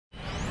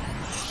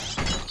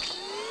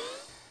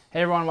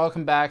Hey everyone,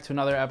 welcome back to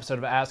another episode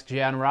of Ask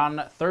GN. We're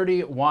on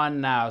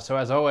 31 now, so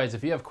as always,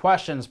 if you have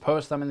questions,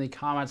 post them in the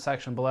comments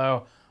section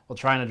below. We'll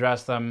try and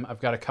address them. I've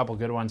got a couple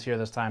good ones here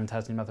this time,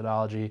 testing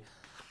methodology.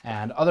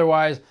 And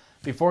otherwise,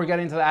 before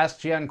getting to the Ask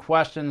GN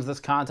questions, this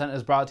content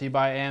is brought to you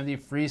by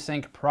AMD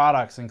Freesync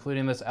products,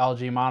 including this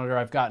LG monitor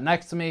I've got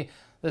next to me.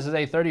 This is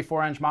a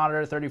 34-inch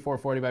monitor,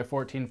 3440 by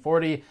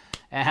 1440,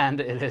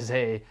 and it is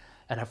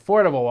an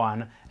affordable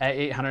one at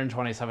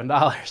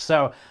 $827.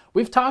 So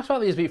we've talked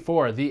about these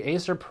before. The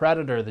Acer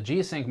Predator, the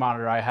G-Sync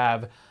monitor I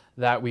have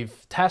that we've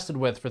tested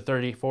with for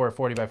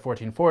 3440 by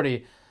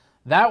 1440,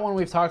 that one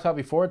we've talked about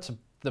before. It's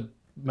the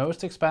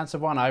most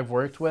expensive one I've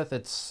worked with.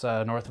 It's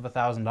north of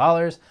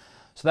 $1,000.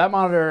 So that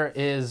monitor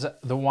is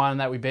the one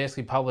that we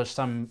basically published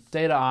some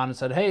data on and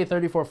said, hey,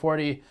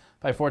 3440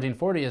 by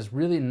 1440 is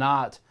really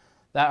not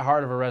that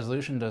hard of a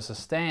resolution to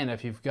sustain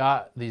if you've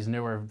got these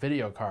newer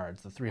video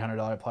cards, the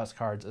 $300 plus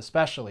cards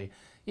especially.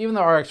 Even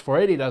the RX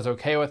 480 does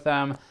okay with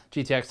them,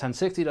 GTX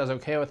 1060 does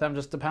okay with them,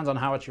 just depends on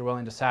how much you're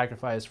willing to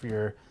sacrifice for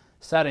your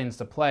settings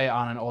to play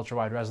on an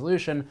ultra-wide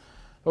resolution.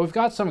 But we've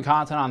got some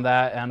content on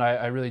that, and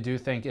I really do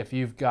think if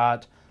you've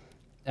got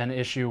an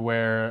issue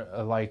where,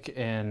 like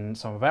in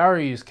some of our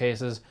use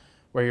cases,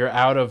 where you're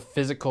out of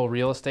physical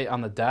real estate on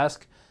the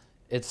desk,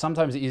 it's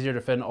sometimes easier to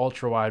fit an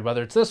ultra-wide,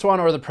 whether it's this one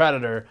or the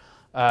Predator.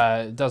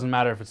 It doesn't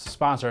matter if it's a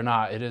sponsor or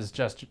not. It is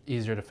just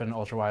easier to fit an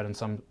ultra-wide in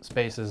some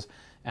spaces,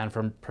 and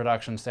from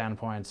production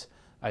standpoints,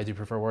 I do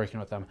prefer working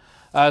with them.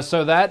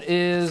 So that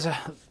is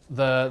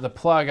the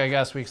plug, I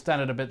guess. We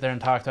extended a bit there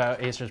and talked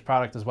about Acer's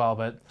product as well,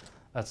 but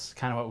that's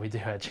kind of what we do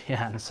at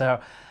GN.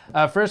 So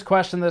first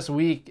question this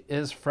week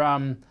is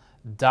from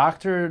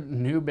Dr.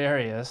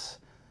 Nooberious,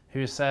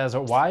 who says,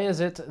 why is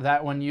it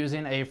that when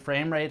using a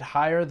frame rate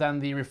higher than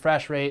the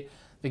refresh rate,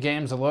 the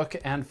games look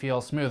and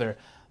feel smoother?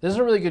 This is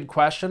a really good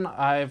question.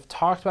 I've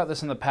talked about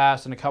this in the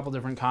past in a couple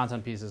different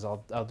content pieces.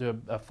 I'll do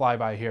a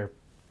flyby here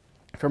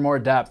for more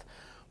depth.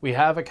 We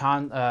have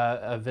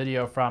a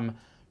video from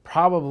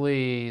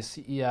probably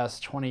CES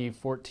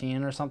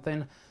 2014 or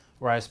something,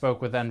 where I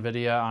spoke with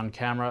NVIDIA on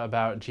camera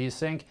about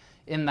G-Sync.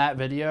 In that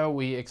video,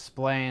 we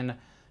explain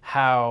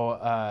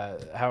how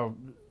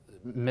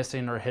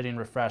missing or hitting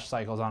refresh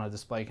cycles on a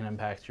display can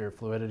impact your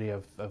fluidity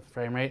of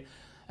frame rate.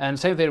 And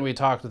same thing we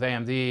talked with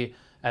AMD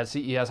at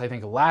CES, I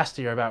think last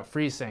year, about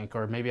Freesync,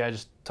 or maybe I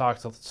just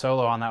talked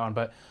solo on that one,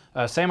 but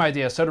same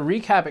idea. So to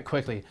recap it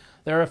quickly,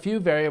 there are a few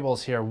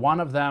variables here.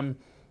 One of them,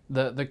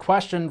 the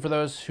question for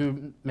those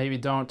who maybe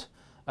don't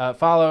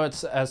follow,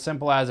 it's as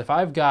simple as if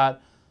I've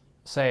got,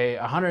 say,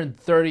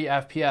 130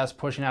 FPS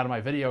pushing out of my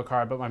video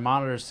card, but my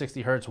monitor is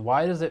 60 hertz,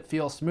 why does it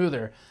feel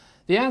smoother?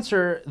 The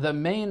answer, the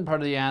main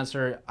part of the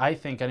answer, I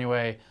think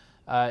anyway,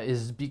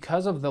 is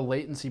because of the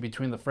latency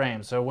between the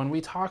frames. So when we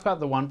talk about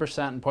the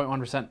 1% and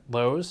 0.1%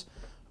 lows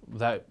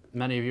that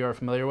many of you are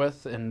familiar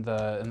with in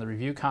the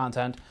review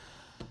content,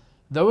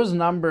 those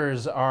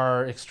numbers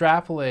are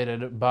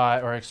extrapolated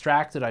by, or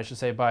extracted, I should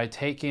say, by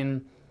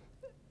taking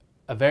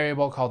a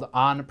variable called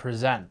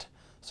on-present.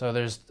 So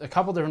there's a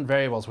couple different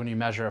variables when you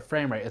measure a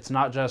frame rate. It's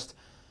not just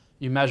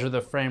you measure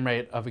the frame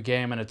rate of a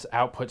game and its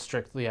output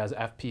strictly as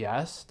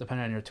FPS,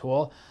 depending on your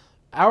tool.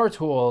 Our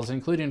tools,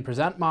 including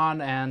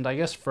PresentMon and I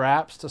guess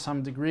Fraps to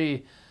some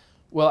degree,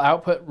 will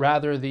output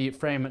rather the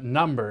frame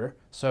number.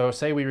 So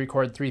say we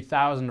record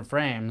 3,000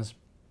 frames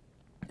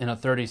in a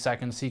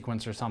 30-second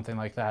sequence or something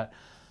like that,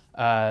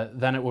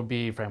 then it would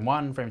be frame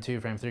 1, frame 2,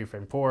 frame 3,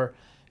 frame 4.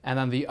 And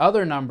then the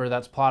other number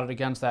that's plotted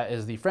against that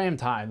is the frame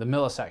time, the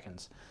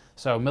milliseconds.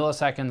 So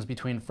milliseconds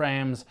between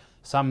frames,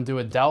 some do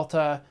a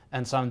delta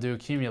and some do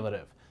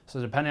cumulative.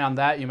 So depending on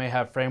that, you may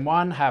have frame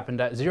 1 happened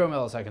at 0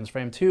 milliseconds,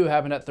 frame 2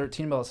 happened at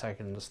 13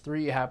 milliseconds,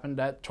 3 happened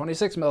at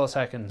 26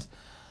 milliseconds.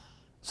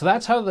 So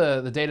that's how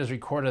the data is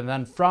recorded, and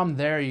then from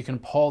there you can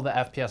pull the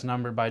FPS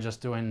number by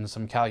just doing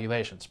some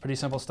calculations. Pretty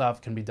simple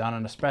stuff, can be done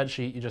in a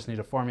spreadsheet. You just need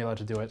a formula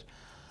to do it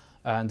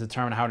and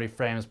determine how many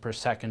frames per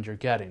second you're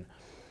getting.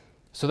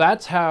 So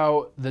that's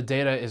how the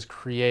data is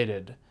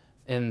created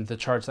in the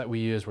charts that we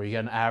use, where you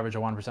get an average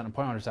of 1% and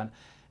 0.1%.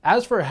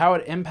 As for how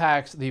it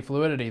impacts the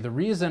fluidity, the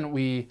reason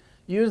we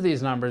use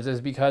these numbers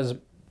is because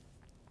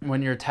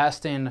when you're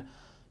testing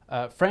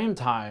frame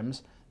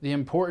times, the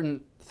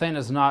important thing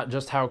is not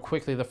just how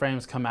quickly the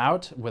frames come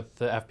out with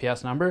the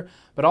FPS number,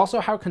 but also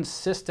how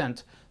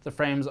consistent the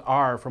frames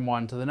are from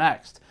one to the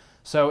next.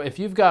 So if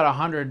you've got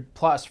 100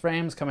 plus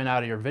frames coming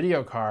out of your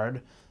video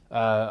card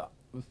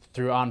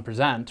through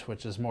on-present,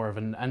 which is more of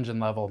an engine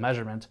level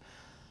measurement,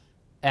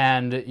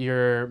 and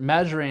you're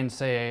measuring,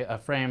 say, a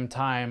frame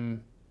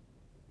time,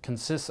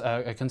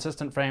 a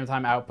consistent frame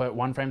time output,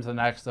 one frame to the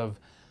next of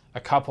a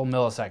couple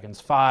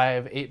milliseconds,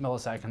 5, 8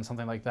 milliseconds,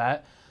 something like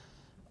that,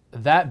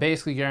 that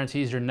basically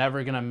guarantees you're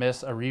never going to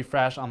miss a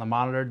refresh on the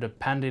monitor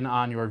depending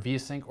on your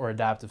VSync or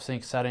adaptive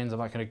sync settings. I'm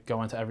not going to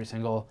go into every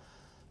single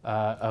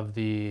of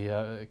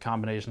the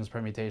combinations,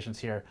 permutations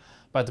here,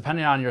 but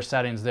depending on your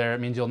settings there, it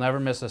means you'll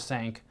never miss a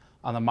sync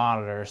on the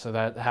monitor. So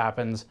that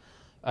happens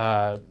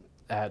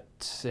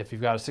if you've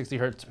got a 60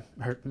 hertz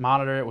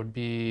monitor, it would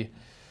be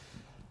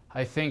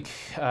I think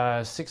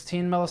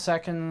 16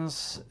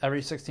 milliseconds,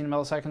 every 16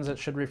 milliseconds it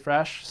should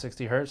refresh,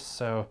 60 hertz.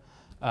 So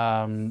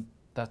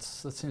that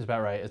seems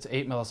about right. It's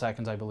 8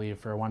 milliseconds, I believe,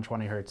 for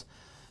 120 hertz.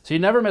 So you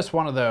never miss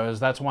one of those.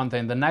 That's one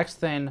thing. The next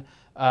thing,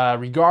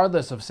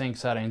 regardless of sync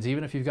settings,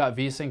 even if you've got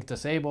VSync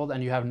disabled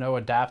and you have no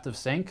adaptive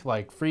sync,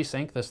 like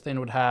Freesync this thing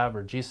would have,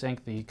 or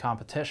G-Sync, the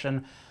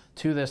competition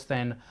to this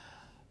thing,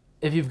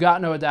 if you've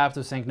got no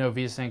adaptive sync, no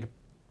VSync,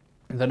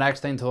 the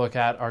next thing to look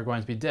at are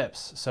going to be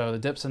dips. So the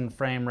dips in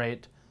frame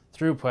rate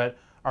throughput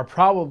are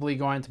probably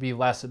going to be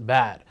less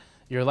bad.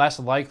 You're less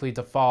likely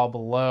to fall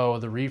below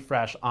the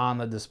refresh on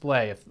the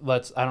display.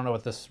 I don't know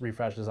what this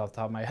refresh is off the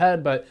top of my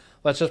head, but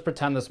let's just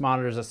pretend this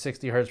monitor is a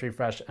 60 hertz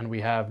refresh and we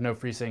have no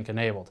FreeSync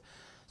enabled.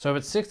 So if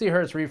it's 60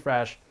 hertz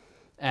refresh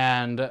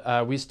and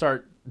we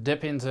start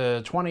dipping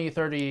to 20,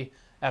 30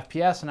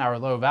 FPS in our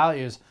low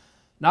values,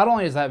 not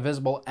only is that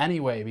visible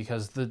anyway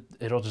because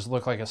it'll just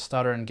look like a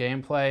stutter in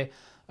gameplay,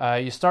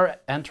 you start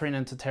entering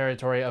into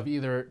territory of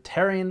either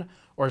tearing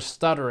or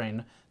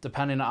stuttering,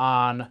 depending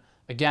on,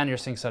 again, your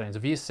sync settings.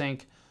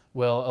 VSync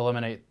will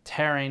eliminate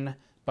tearing,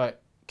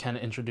 but can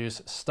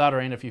introduce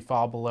stuttering if you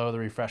fall below the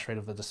refresh rate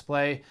of the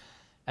display.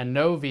 And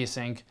no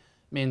VSync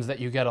means that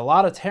you get a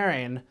lot of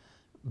tearing,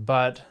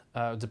 but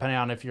depending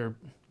on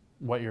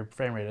what your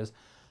frame rate is,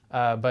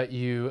 but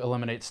you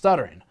eliminate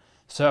stuttering.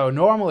 So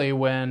normally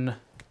when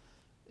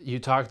you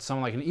talk to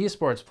someone like an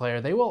esports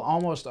player, they will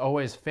almost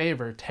always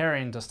favor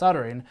tearing to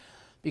stuttering,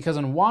 because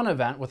in one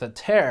event with a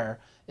tear,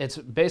 it's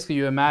basically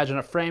you imagine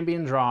a frame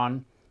being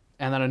drawn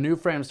and then a new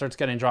frame starts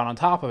getting drawn on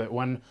top of it.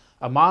 When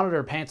a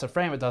monitor paints a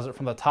frame, it does it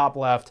from the top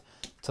left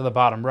to the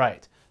bottom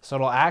right. So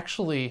it'll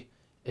actually,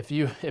 if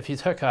you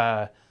took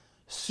a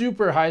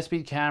super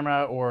high-speed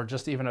camera or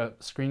just even a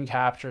screen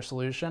capture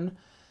solution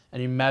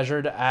and you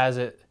measured as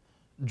it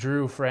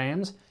drew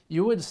frames,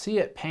 you would see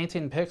it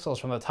painting pixels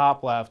from the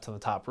top left to the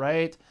top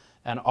right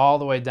and all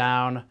the way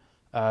down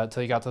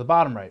till you got to the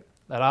bottom right.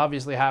 That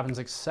obviously happens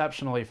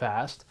exceptionally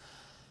fast,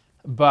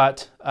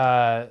 but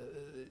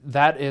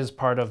that is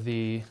part of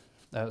the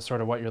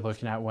sort of what you're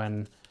looking at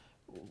when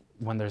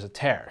there's a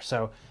tear.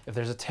 So if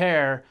there's a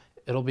tear,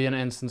 it'll be an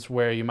instance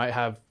where you might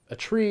have a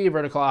tree,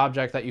 vertical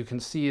object that you can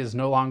see is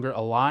no longer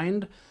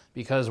aligned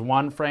because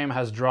one frame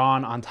has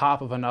drawn on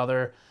top of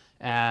another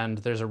and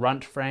there's a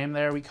runt frame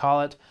there, we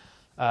call it.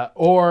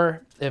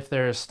 Or if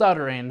there's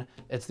stuttering,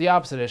 it's the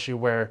opposite issue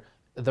where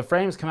the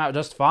frames come out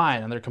just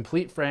fine and they're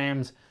complete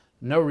frames,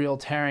 no real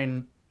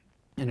tearing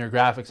in your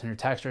graphics and your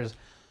textures,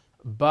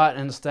 but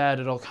instead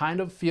it'll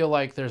kind of feel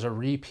like there's a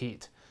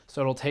repeat.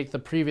 So it'll take the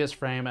previous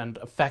frame and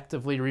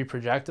effectively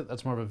reproject it.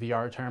 That's more of a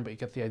VR term, but you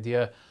get the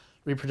idea.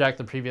 Reproject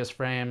the previous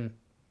frame,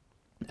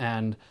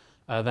 and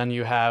then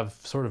you have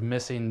sort of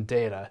missing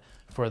data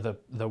for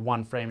the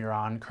one frame you're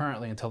on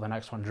currently until the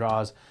next one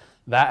draws.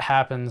 That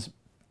happens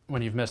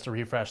when you've missed a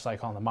refresh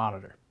cycle on the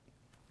monitor.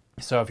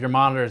 So if your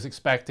monitor is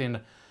expecting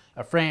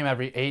a frame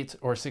every 8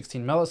 or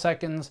 16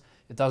 milliseconds,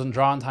 it doesn't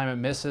draw in time, it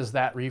misses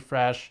that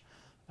refresh,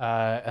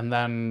 and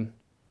then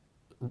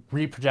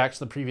reprojects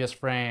the previous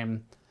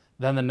frame,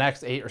 then the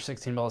next 8 or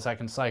 16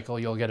 millisecond cycle,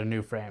 you'll get a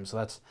new frame. So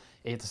that's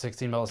 8 to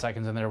 16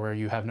 milliseconds in there where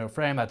you have no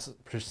frame. That's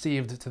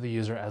perceived to the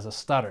user as a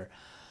stutter.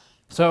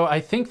 So I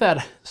think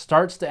that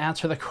starts to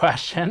answer the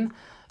question.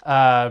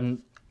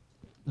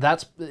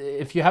 That's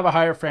if you have a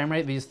higher frame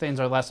rate, these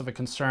things are less of a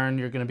concern.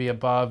 You're going to be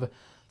above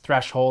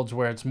thresholds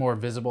where it's more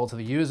visible to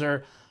the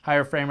user.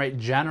 Higher frame rate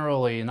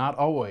generally, not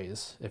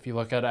always, if you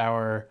look at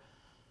our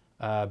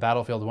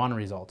Battlefield 1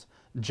 results,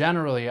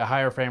 generally a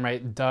higher frame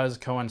rate does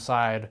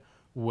coincide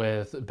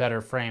with better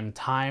frame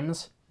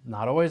times.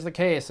 Not always the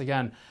case,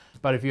 again,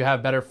 but if you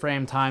have better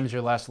frame times,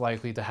 you're less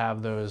likely to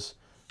have those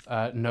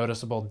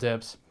noticeable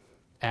dips,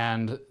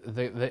 and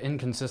the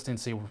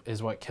inconsistency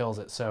is what kills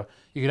it. So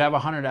you could have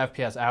 100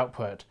 FPS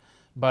output,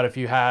 but if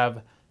you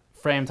have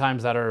frame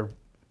times that are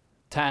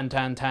 10,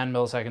 10, 10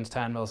 milliseconds,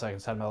 10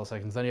 milliseconds, 10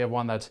 milliseconds, then you have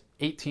one that's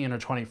 18 or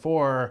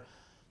 24,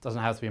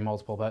 doesn't have to be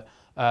multiple, but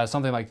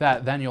something like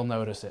that, then you'll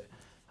notice it.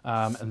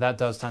 And that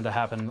does tend to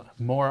happen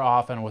more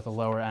often with a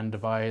lower end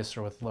device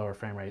or with lower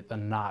frame rate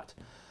than not.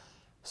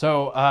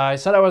 So I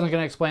said I wasn't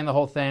going to explain the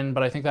whole thing,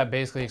 but I think that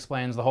basically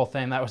explains the whole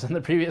thing that was in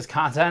the previous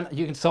content.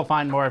 You can still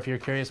find more if you're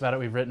curious about it.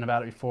 We've written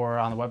about it before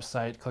on the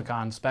website. Click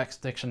on Specs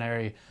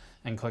Dictionary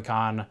and click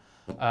on,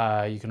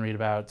 you can read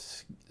about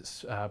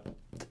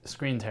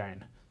screen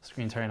tearing.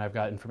 Screen tearing, I've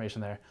got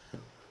information there.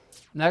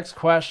 Next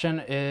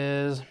question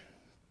is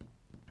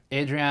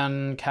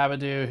Adrian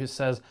Cabaddu, who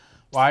says,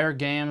 why are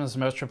games,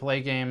 most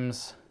AAA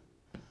games,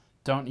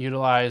 don't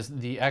utilize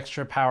the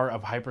extra power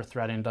of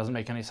hyper-threading? Doesn't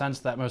make any sense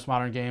that most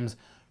modern games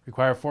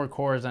require 4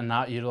 cores and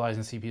not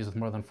utilizing CPUs with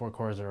more than 4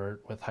 cores or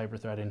with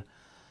hyper-threading.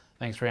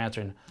 Thanks for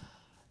answering.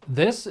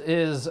 This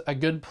is a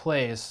good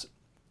place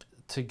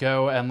to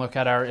go and look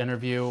at our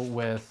interview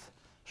with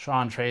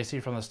Sean Tracy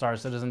from the Star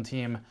Citizen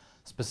team,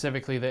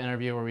 specifically the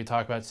interview where we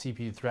talk about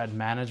CPU thread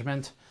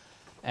management.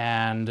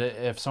 And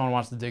if someone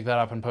wants to dig that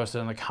up and post it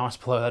in the comments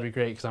below, that'd be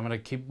great, because I'm going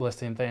to keep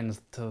listing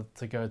things to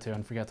go to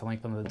and forget to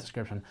link them in the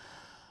description.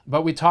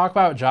 But we talk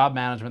about job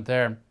management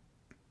there.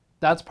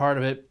 that's part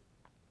of it.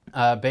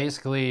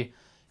 Basically,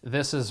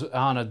 this is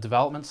on a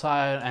development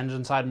side,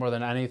 engine side more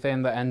than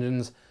anything. The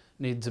engines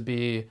need to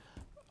be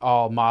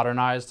all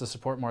modernized to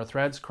support more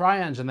threads.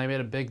 CryEngine, they made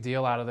a big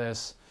deal out of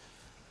this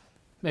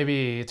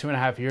maybe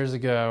 2.5 years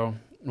ago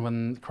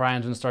when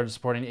CryEngine started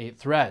supporting 8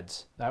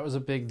 threads. That was a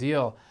big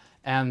deal.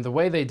 And the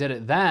way they did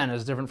it then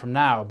is different from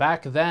now.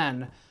 Back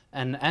then,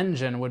 an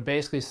engine would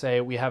basically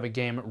say we have a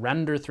game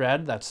render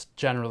thread, that's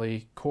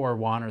generally core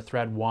 1 or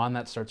thread 1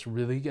 that starts to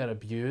really get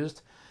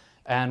abused.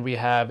 And we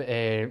have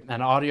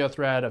an audio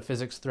thread, a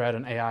physics thread,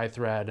 an AI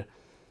thread,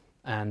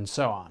 and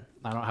so on.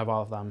 I don't have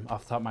all of them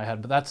off the top of my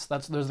head, but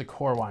those are the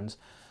core ones.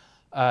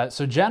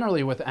 So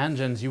generally with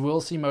engines, you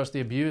will see most of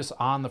the abuse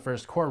on the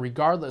first core,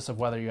 regardless of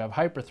whether you have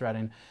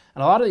hyperthreading.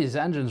 And a lot of these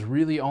engines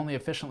really only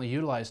efficiently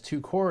utilize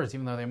 2 cores,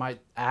 even though they might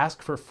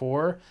ask for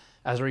 4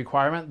 as a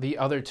requirement. The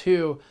other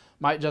 2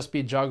 might just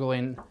be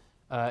juggling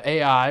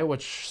AI,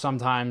 which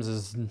sometimes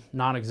is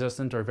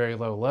non-existent or very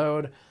low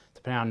load,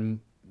 depending on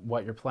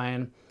what you're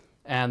playing.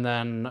 And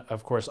then,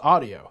 of course,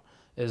 audio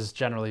is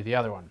generally the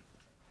other one.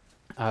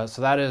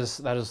 So that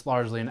is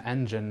largely an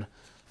engine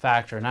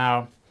factor.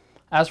 Now,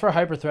 as for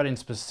hyperthreading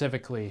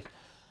specifically,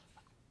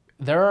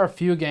 there are a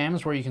few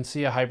games where you can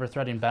see a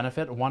hyperthreading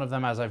benefit. One of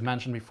them, as I've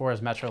mentioned before,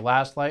 is Metro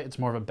Last Light. It's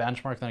more of a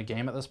benchmark than a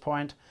game at this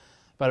point,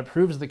 but it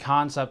proves the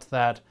concept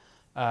that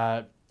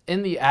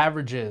in the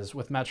averages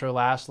with Metro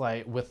Last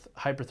Light, with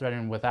hyperthreading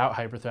and without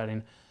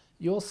hyperthreading,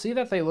 you'll see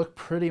that they look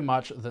pretty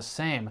much the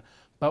same.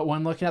 But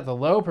when looking at the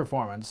low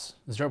performance,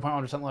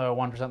 0.1% low,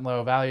 1%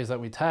 low values that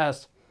we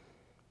test,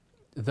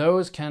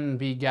 those can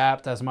be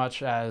gapped as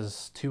much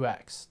as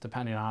 2x,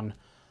 depending on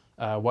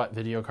what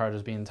video card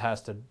is being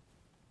tested.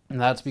 And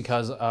that's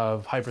because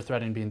of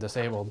hyperthreading being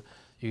disabled.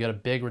 You get a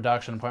big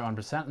reduction,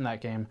 0.1% in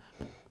that game.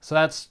 So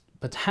that's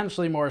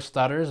potentially more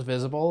stutters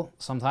visible.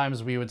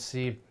 Sometimes we would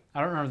see, I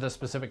don't remember the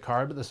specific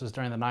card, but this was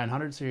during the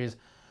 900 series,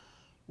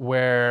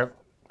 where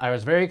I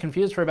was very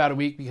confused for about a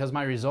week because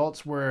my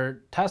results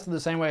were tested the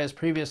same way as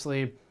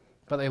previously,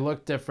 but they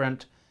looked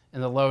different in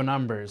the low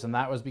numbers, and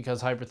that was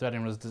because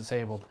hyperthreading was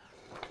disabled.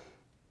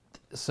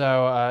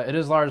 So it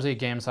is largely a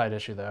game side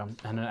issue, though,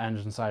 and an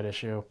engine side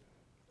issue.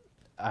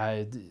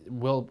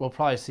 We'll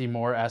probably see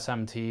more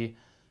SMT,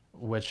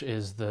 which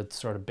is the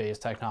sort of base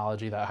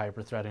technology that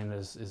hyperthreading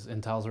is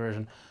Intel's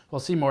version. We'll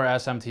see more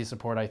SMT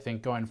support, I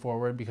think, going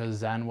forward, because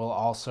Zen will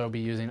also be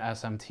using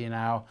SMT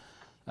now.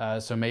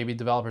 So maybe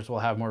developers will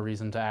have more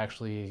reason to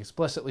actually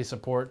explicitly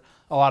support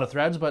a lot of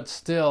threads, but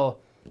still,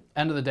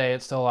 end of the day,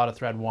 it's still a lot of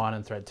thread 1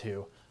 and thread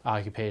 2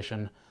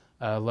 occupation.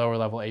 Lower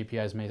level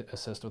APIs may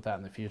assist with that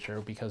in the future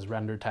because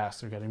render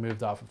tasks are getting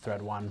moved off of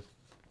thread 1,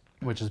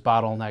 which is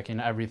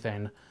bottlenecking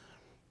everything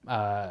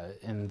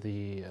in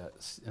the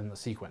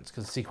sequence,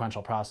 because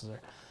sequential processor.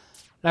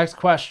 Next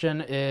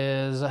question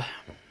is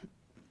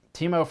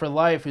Timo for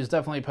Life, who's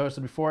definitely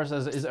posted before,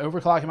 says, is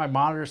overclocking my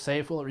monitor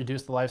safe? Will it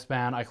reduce the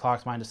lifespan? I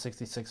clocked mine to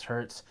 66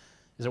 hertz.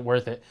 Is it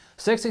worth it?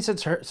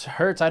 66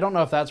 hertz, I don't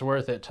know if that's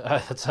worth it. You got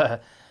a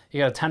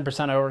 10%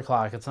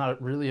 overclock. It's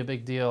not really a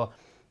big deal.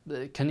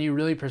 Can you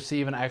really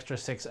perceive an extra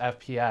 6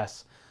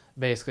 FPS,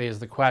 basically, is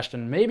the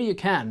question. Maybe you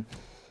can,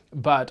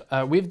 but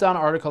we've done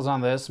articles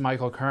on this.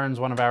 Michael Kearns,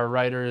 one of our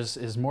writers,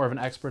 is more of an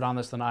expert on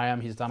this than I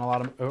am. He's done a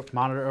lot of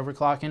monitor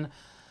overclocking.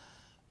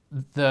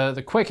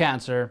 The quick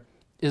answer,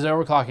 is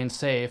overclocking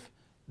safe?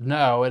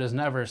 No, it is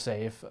never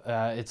safe.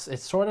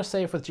 It's sort of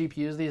safe with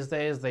GPUs these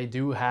days. They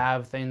do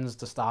have things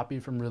to stop you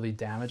from really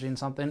damaging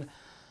something.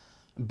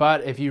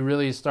 But if you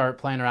really start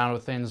playing around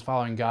with things,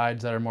 following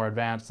guides that are more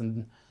advanced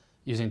and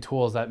using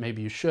tools that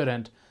maybe you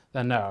shouldn't,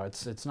 then no,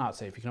 it's not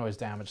safe. You can always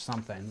damage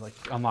something, like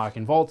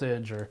unlocking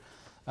voltage or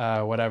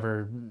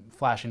whatever,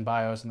 flashing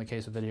BIOS in the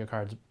case of video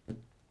cards.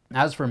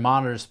 As for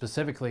monitors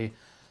specifically,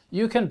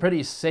 you can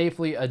pretty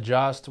safely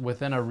adjust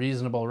within a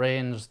reasonable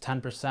range.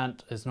 10%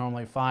 is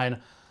normally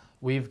fine.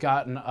 We've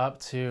gotten up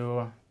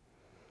to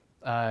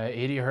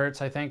 80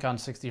 hertz, I think, on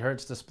 60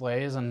 hertz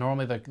displays, and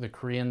normally the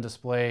Korean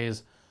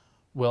displays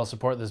will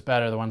support this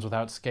better, the ones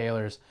without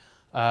scalers.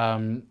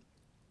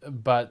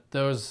 But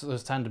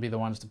those tend to be the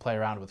ones to play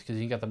around with because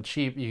you can get them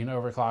cheap, you can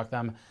overclock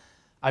them.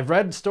 I've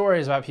read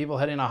stories about people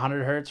hitting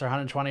 100 hertz or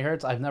 120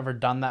 hertz. I've never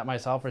done that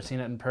myself or seen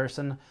it in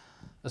person.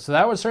 So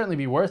that would certainly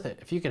be worth it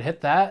if you could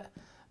hit that,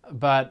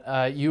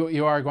 but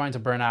you are going to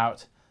burn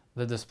out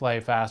the display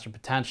faster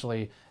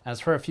potentially, and it's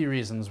for a few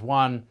reasons.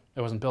 One,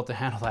 it wasn't built to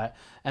handle that,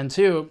 and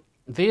two,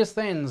 these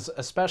things,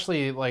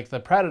 especially like the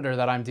Predator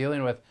that I'm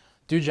dealing with,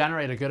 do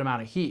generate a good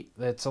amount of heat.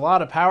 It's a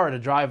lot of power to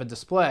drive a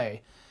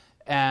display,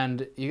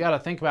 and you got to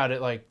think about it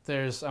like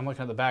I'm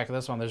looking at the back of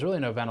this one, there's really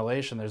no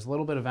ventilation. There's a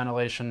little bit of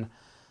ventilation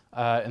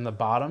in the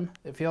bottom,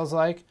 it feels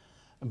like,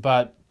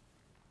 but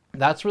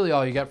that's really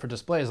all you get for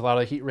displays. A lot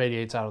of the heat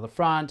radiates out of the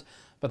front,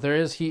 but there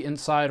is heat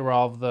inside where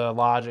all of the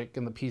logic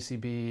and the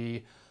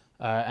PCB,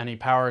 any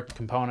power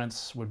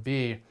components would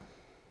be.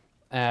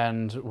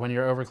 And when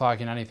you're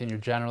overclocking anything, you're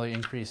generally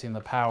increasing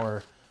the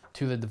power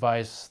to the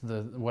device,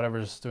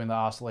 whatever's doing the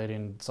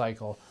oscillating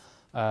cycle,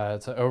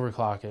 to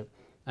overclock it.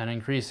 And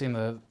increasing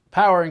the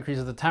power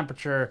increases the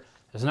temperature,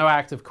 There's no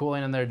active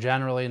cooling in there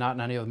generally, not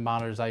in any of the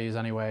monitors I use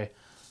anyway.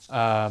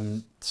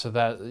 So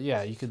that,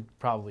 yeah, you could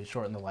probably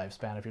shorten the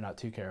lifespan if you're not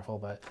too careful.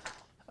 But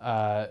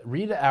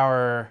read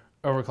our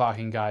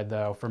overclocking guide,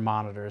 though, for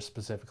monitors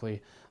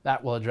specifically.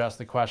 That will address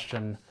the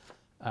question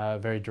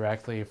very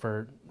directly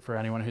for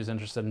anyone who's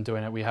interested in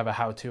doing it. We have a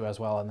how-to as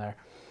well in there.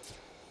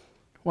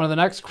 One of the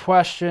next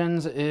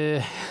questions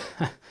is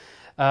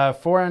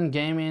Foreign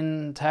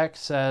Gaming Tech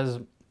says,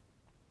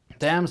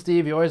 "Damn,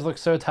 Steve, you always look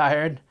so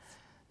tired."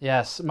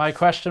 Yes, my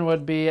question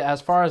would be, as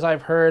far as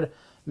I've heard,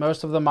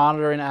 most of the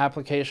monitoring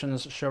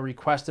applications show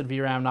requested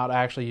VRAM, not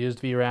actually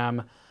used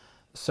VRAM.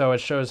 So it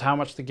shows how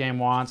much the game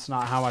wants,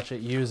 not how much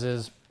it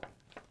uses.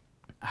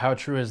 How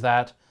true is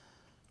that?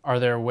 Are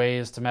there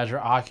ways to measure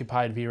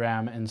occupied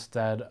VRAM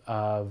instead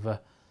of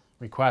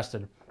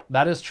requested?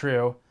 That is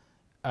true,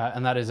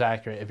 and that is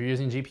accurate. If you're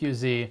using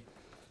GPU-Z,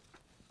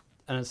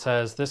 and it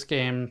says this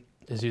game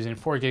is using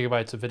 4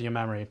 GB of video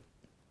memory,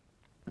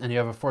 and you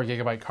have a 4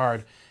 GB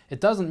card, it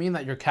doesn't mean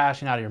that you're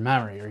caching out of your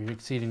memory or you're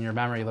exceeding your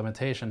memory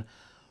limitation.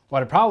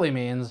 What it probably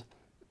means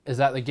is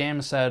that the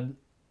game said,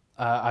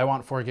 I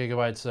want 4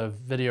 GB of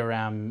video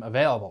RAM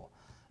available.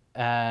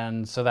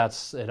 And so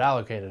it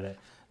allocated it.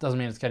 Doesn't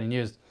mean it's getting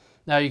used.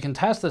 Now you can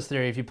test this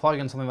theory if you plug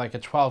in something like a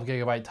 12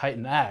 GB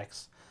Titan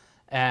X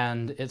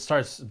and it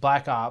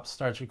Black Ops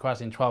starts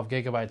requesting 12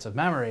 GB of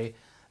memory,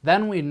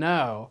 then we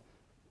know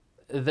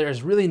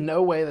there's really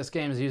no way this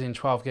game is using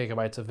 12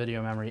 GB of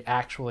video memory.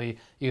 Actually,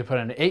 you could put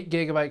in an 8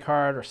 GB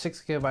card or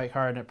 6 GB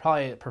card and it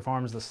probably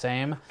performs the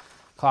same,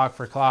 clock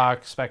for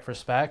clock, spec for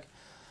spec,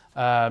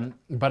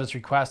 but it's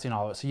requesting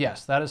all of it. So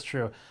yes, that is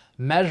true.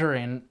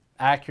 Measuring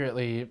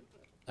accurately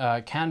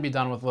can be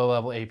done with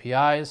low-level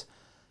APIs.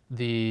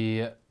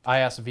 The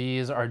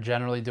ISVs are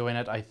generally doing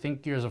it. I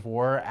think Gears of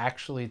War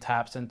actually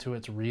taps into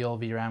its real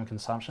VRAM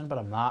consumption, but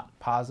I'm not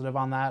positive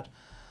on that.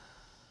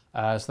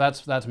 So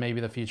that's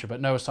maybe the future,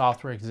 but no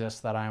software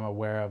exists that I'm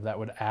aware of that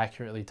would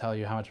accurately tell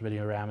you how much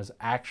video RAM is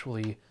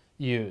actually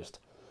used.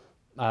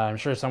 I'm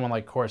sure someone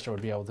like Corsair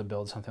would be able to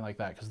build something like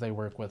that because they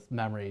work with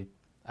memory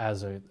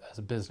as a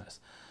business.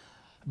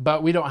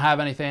 But we don't have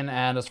anything,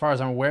 and as far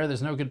as I'm aware,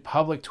 there's no good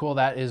public tool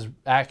that is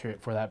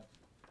accurate for that.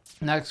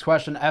 Next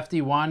question,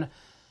 FD1.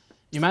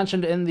 You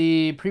mentioned in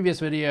the previous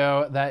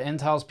video that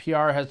Intel's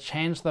PR has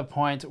changed to the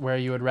point where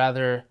you would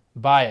rather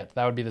buy it,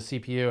 that would be the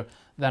CPU,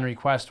 than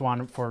request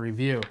one for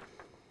review.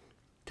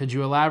 Could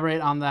you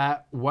elaborate on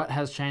that? What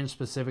has changed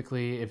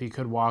specifically? If you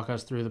could walk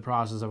us through the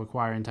process of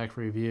acquiring tech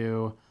for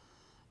review.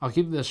 I'll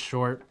keep this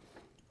short.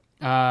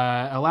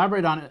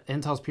 Elaborate on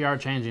Intel's PR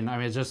changing. I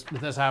mean, it's just,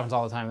 this happens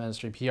all the time in the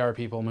industry. PR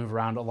people move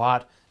around a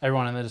lot.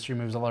 Everyone in the industry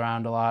moves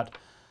around a lot.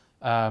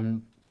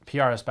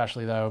 PR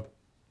especially, though.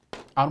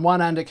 On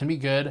one end, it can be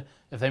good.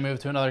 If they move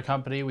to another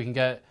company, we can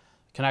get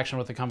connection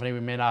with the company we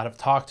may not have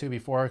talked to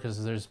before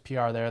because there's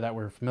PR there that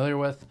we're familiar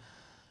with.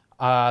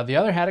 The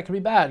other hand, it could be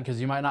bad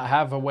because you might not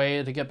have a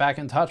way to get back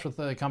in touch with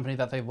the company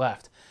that they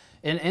left.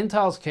 In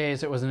Intel's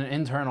case, it was an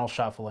internal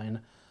shuffling,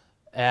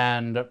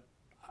 and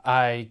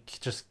I've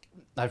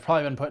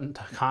probably been put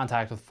into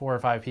contact with 4 or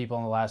 5 people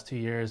in the last 2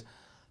 years.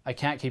 I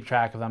can't keep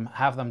track of them.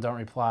 Half of them don't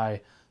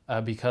reply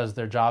because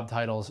their job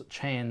titles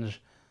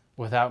change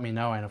without me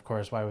knowing, of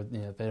course. Why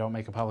would they don't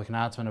make a public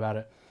announcement about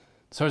it?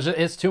 So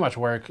it's too much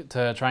work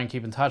to try and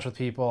keep in touch with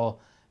people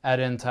at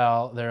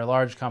Intel. They're a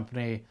large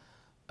company.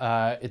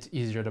 It's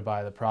easier to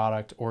buy the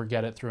product or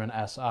get it through an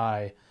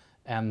SI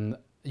and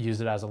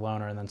use it as a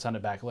loaner and then send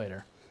it back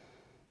later.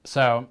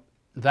 So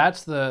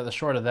that's the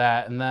short of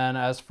that. And then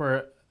as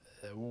for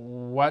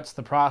what's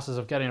the process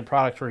of getting a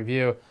product for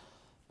review,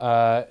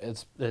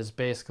 it's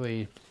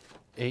basically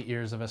 8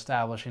 years of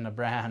establishing a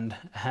brand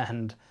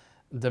and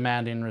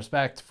demanding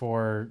respect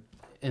for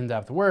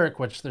in-depth work,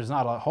 which there's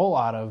not a whole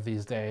lot of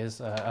these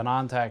days. An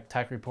on-tech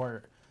tech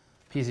report,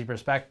 PC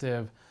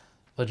perspective,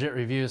 legit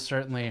reviews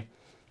certainly,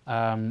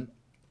 but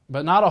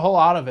not a whole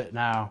lot of it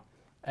now.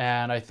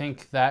 And I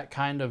think that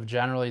kind of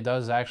generally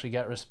does actually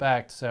get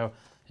respect. So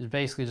it's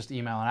basically just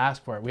email and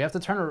ask for it. We have to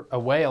turn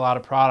away a lot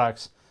of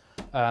products.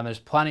 And there's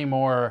plenty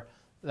more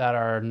that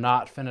are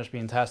not finished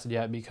being tested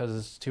yet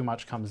because too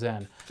much comes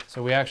in.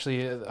 So we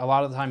actually, a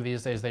lot of the time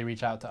these days, they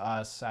reach out to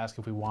us, ask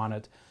if we want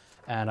it,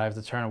 and I have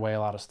to turn away a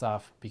lot of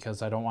stuff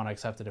because I don't want to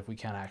accept it if we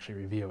can't actually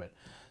review it.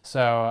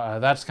 So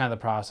that's kind of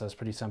the process,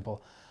 pretty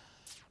simple.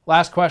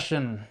 Last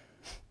question.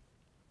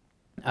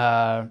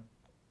 Kureiji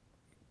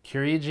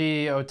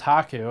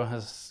Otaku,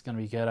 this is going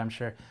to be good, I'm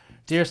sure.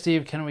 Dear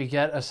Steve, can we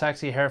get a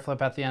sexy hair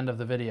flip at the end of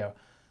the video?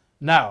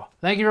 No.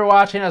 Thank you for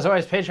watching. As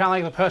always, Patreon,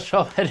 like the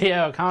post-roll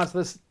video.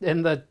 Comments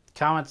in the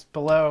comments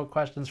below.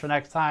 Questions for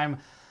next time.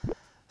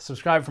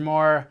 Subscribe for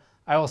more.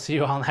 I will see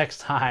you all next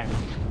time.